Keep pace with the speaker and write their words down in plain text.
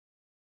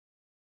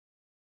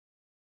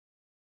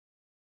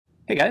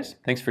Hey guys,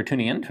 thanks for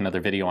tuning in to another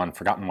video on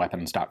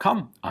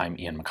ForgottenWeapons.com. I'm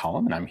Ian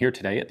McCollum, and I'm here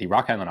today at the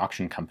Rock Island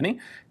Auction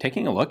Company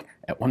taking a look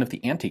at one of the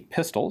antique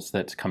pistols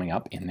that's coming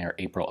up in their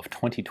April of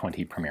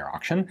 2020 premiere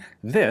auction.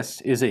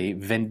 This is a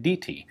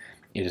Venditti.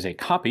 It is a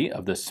copy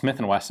of the Smith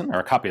 & Wesson, or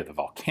a copy of the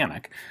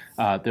Volcanic,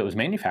 that was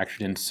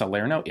manufactured in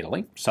Salerno,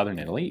 Italy, southern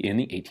Italy, in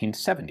the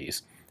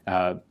 1870s.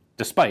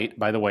 Despite,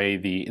 by the way,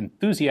 the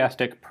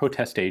enthusiastic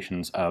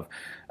protestations of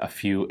a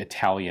few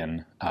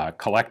Italian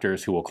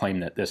collectors who will claim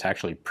that this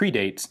actually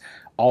predates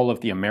all of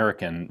the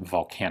American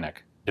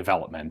volcanic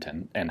development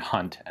and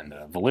hunt and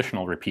the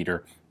volitional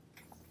repeater.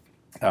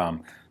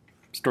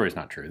 Story's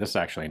not true. This is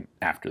actually an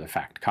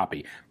after-the-fact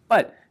copy.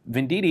 But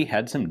Venditti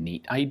had some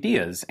neat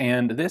ideas,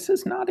 and this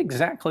is not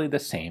exactly the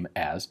same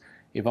as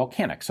a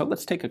Volcanic. So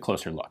let's take a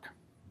closer look.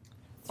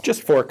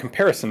 Just for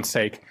comparison's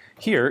sake,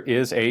 here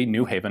is a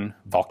New Haven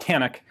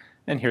Volcanic,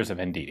 and here's a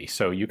Venditti.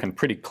 So you can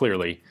pretty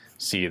clearly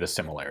see the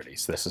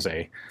similarities. This is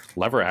a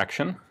lever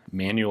action,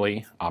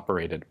 manually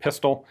operated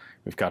pistol.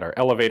 We've got our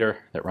elevator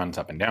that runs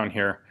up and down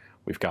here.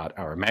 We've got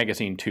our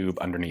magazine tube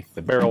underneath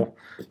the barrel,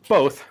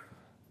 both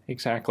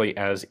exactly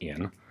as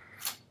in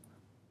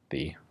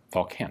the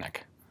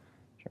Volcanic.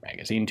 Your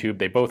magazine tube,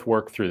 they both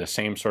work through the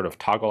same sort of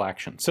toggle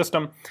action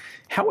system.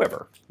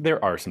 However,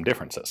 there are some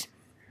differences.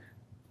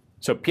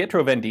 So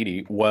Pietro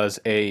Venditti was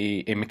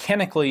a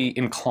mechanically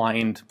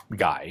inclined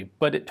guy,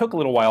 but it took a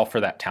little while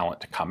for that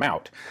talent to come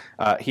out.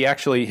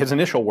 His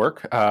initial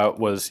work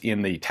was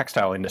in the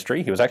textile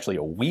industry. He was actually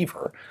a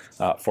weaver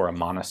for a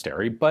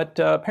monastery, but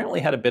apparently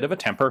had a bit of a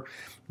temper,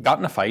 got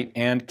in a fight,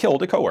 and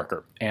killed a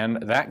coworker.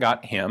 And that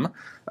got him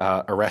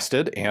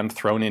arrested and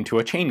thrown into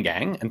a chain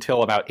gang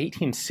until about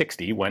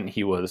 1860, when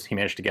he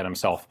managed to get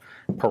himself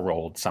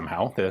paroled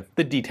somehow.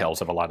 The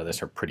details of a lot of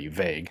this are pretty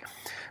vague.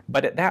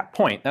 But at that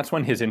point, that's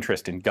when his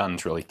interest in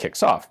guns really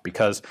kicks off,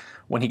 because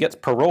when he gets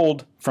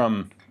paroled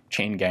from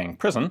chain gang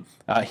prison,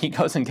 he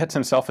goes and gets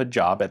himself a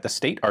job at the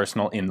state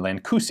arsenal in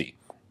Lancusi.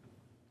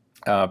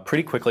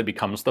 Pretty quickly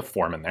becomes the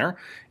foreman there,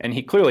 and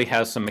he clearly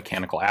has some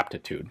mechanical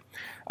aptitude.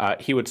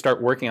 He would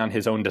start working on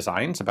his own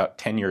designs about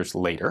 10 years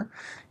later,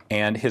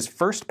 and his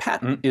first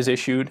patent is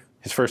issued,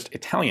 his first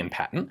Italian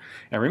patent.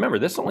 And remember,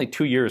 this is only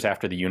 2 years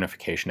after the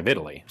unification of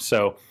Italy.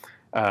 So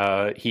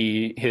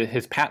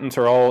his patents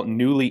are all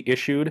newly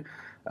issued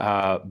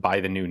by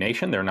the new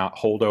nation. They're not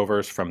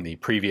holdovers from the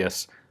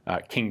previous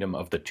Kingdom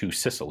of the Two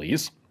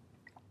Sicilies.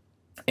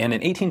 And in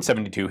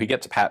 1872, he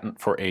gets a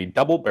patent for a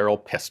double-barrel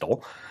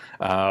pistol,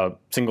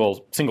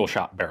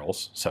 single-shot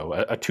barrels, so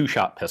a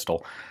two-shot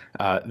pistol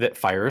that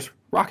fires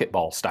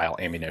rocket-ball-style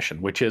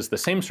ammunition, which is the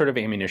same sort of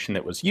ammunition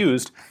that was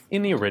used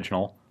in the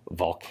original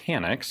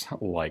Volcanics,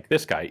 like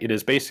this guy. It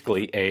is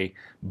basically a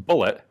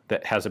bullet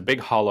that has a big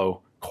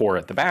hollow core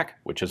at the back,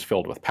 which is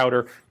filled with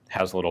powder,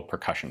 has a little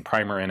percussion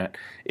primer in it.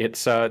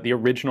 It's the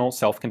original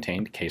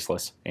self-contained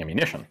caseless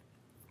ammunition.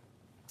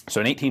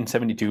 So in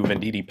 1872,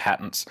 Venditti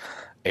patents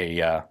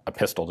a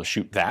pistol to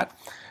shoot that.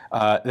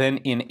 Then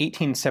in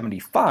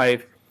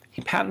 1875,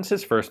 he patents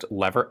his first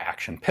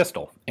lever-action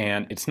pistol,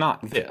 and it's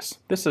not this.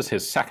 This is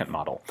his second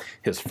model.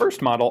 His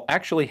first model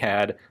actually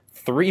had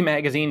 3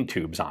 magazine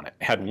tubes on it.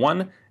 It had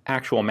one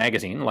actual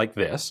magazine, like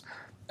this,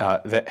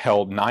 that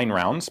held 9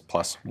 rounds,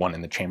 plus 1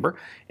 in the chamber,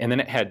 and then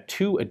it had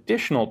 2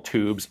 additional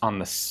tubes on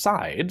the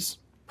sides,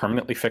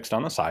 permanently fixed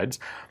on the sides,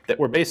 that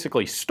were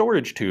basically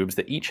storage tubes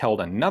that each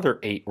held another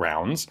 8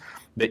 rounds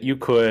that you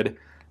could,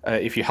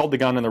 if you held the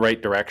gun in the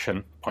right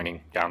direction,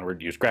 pointing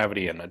downward, use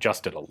gravity, and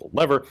adjusted a little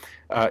lever,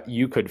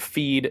 you could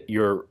feed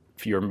your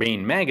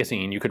main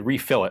magazine, you could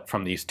refill it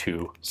from these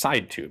 2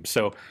 side tubes.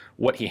 So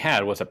what he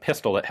had was a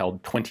pistol that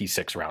held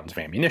 26 rounds of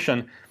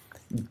ammunition,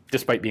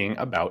 despite being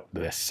about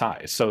this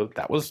size. So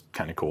that was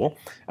kind of cool.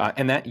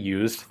 And that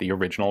used the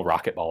original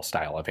rocket-ball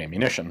style of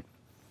ammunition.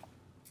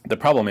 The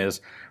problem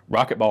is,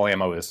 rocket-ball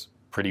ammo is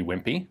pretty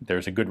wimpy.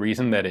 There's a good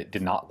reason that it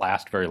did not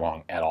last very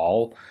long at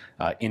all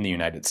in the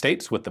United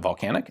States with the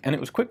Volcanic, and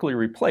it was quickly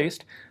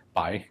replaced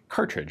by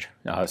cartridge,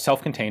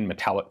 self-contained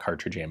metallic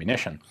cartridge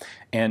ammunition.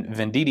 And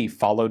Venditti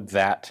followed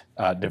that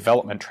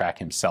development track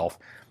himself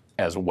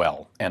as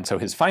well. And so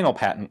his final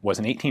patent was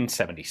in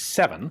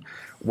 1877,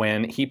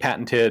 when he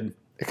patented,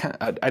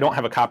 I don't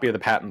have a copy of the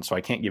patent, so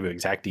I can't give you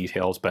exact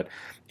details, but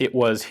it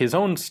was his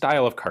own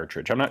style of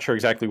cartridge. I'm not sure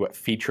exactly what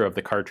feature of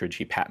the cartridge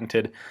he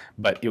patented,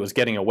 but it was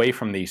getting away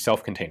from the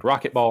self-contained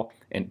rocket ball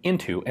and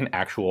into an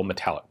actual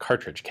metallic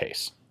cartridge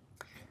case.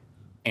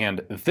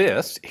 And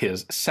this,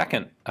 his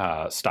second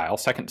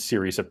second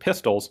series of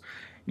pistols,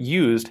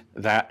 used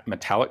that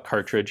metallic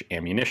cartridge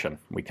ammunition.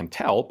 We can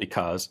tell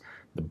because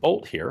the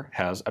bolt here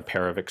has a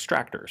pair of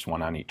extractors,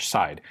 one on each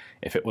side.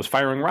 If it was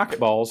firing rocket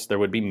balls, there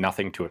would be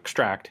nothing to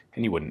extract,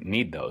 and you wouldn't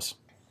need those.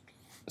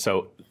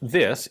 So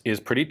this is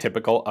pretty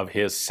typical of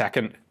his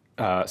second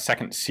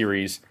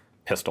series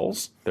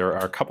pistols. There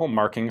are a couple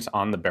markings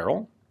on the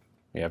barrel.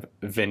 We have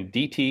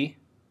Venditti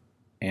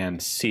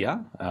and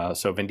Cia,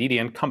 so Venditti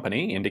and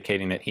Company,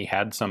 indicating that he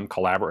had some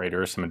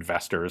collaborators, some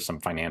investors, some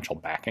financial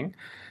backing,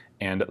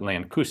 and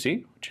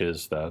Lancusi, which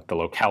is the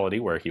locality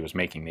where he was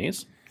making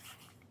these.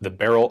 The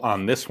barrel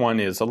on this one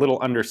is a little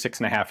under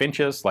 6.5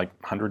 inches, like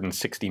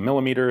 160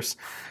 millimeters.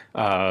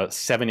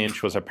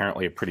 7-inch was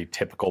apparently a pretty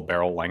typical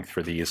barrel length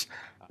for these.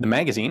 The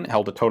magazine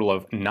held a total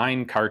of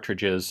 9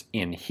 cartridges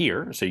in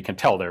here, so you can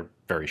tell they're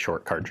very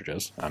short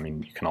cartridges. I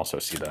mean, you can also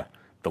see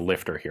the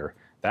lifter here.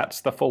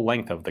 That's the full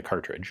length of the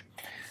cartridge.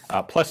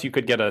 Plus, you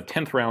could get a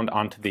 10th round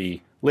onto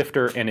the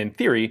lifter, and in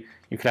theory,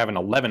 you could have an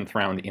 11th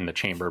round in the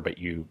chamber, but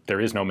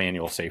there is no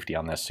manual safety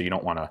on this, so you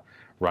don't want to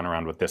run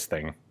around with this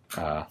thing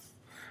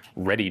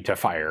ready to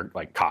fire,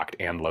 like cocked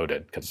and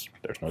loaded, because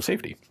there's no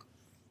safety.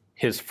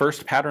 His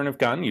first pattern of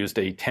gun used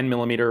a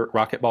 10mm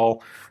rocket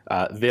ball.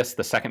 The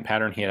second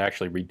pattern, he had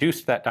actually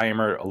reduced that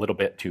diameter a little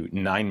bit to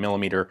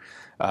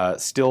 9mm.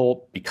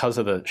 Still, because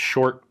of the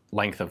short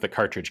length of the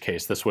cartridge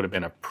case, this would have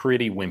been a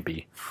pretty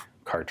wimpy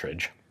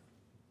cartridge.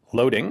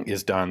 Loading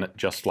is done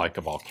just like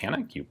a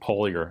Volcanic. You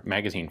pull your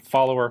magazine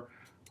follower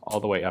all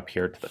the way up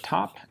here to the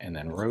top and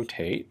then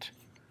rotate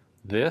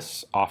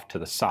this off to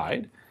the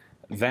side.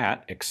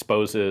 That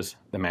exposes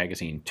the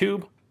magazine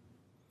tube.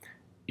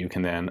 You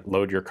can then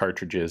load your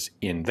cartridges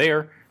in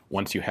there.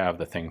 Once you have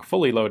the thing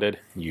fully loaded,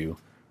 you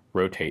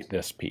rotate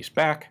this piece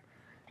back,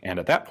 and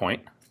at that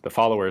point, the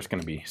follower is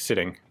going to be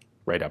sitting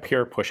right up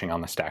here, pushing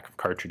on the stack of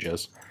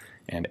cartridges,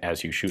 and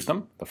as you shoot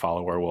them, the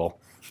follower will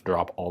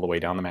drop all the way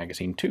down the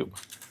magazine tube.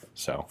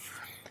 So,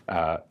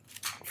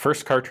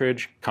 first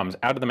cartridge comes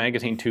out of the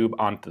magazine tube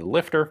onto the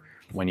lifter.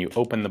 When you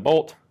open the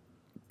bolt,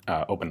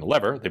 open the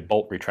lever, the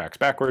bolt retracts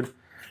backward.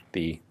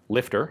 The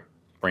lifter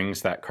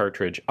brings that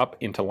cartridge up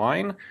into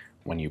line.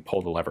 When you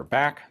pull the lever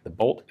back, the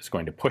bolt is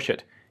going to push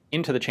it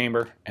into the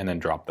chamber and then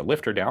drop the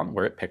lifter down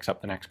where it picks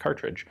up the next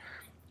cartridge.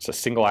 It's a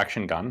single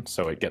action gun,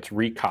 so it gets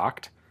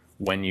recocked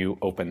when you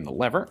open the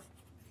lever.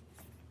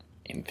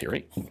 In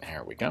theory,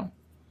 there we go.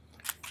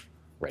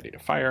 Ready to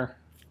fire.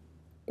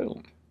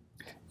 Boom.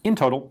 In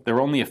total, there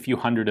were only a few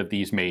hundred of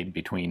these made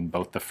between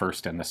both the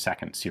first and the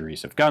second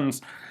series of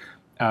guns.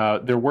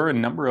 There were a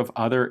number of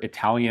other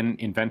Italian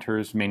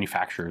inventors,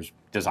 manufacturers,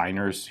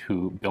 designers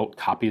who built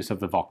copies of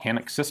the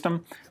Volcanic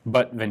system,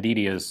 but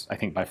Venditti is, I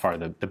think, by far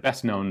the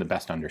best known, the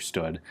best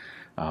understood,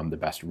 the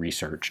best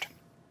researhed.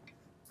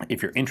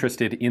 If you're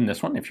interested in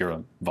this one, if you're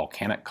a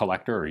Volcanic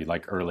collector or you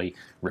like early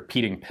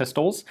repeating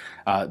pistols,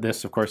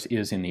 this, of course,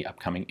 is in the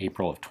upcoming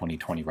April of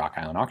 2020 Rock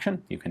Island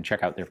auction. You can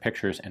check out their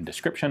pictures and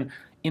description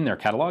in their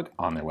catalog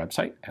on their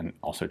website, and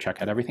also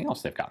check out everything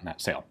else they've got in that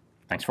sale.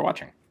 Thanks for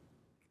watching.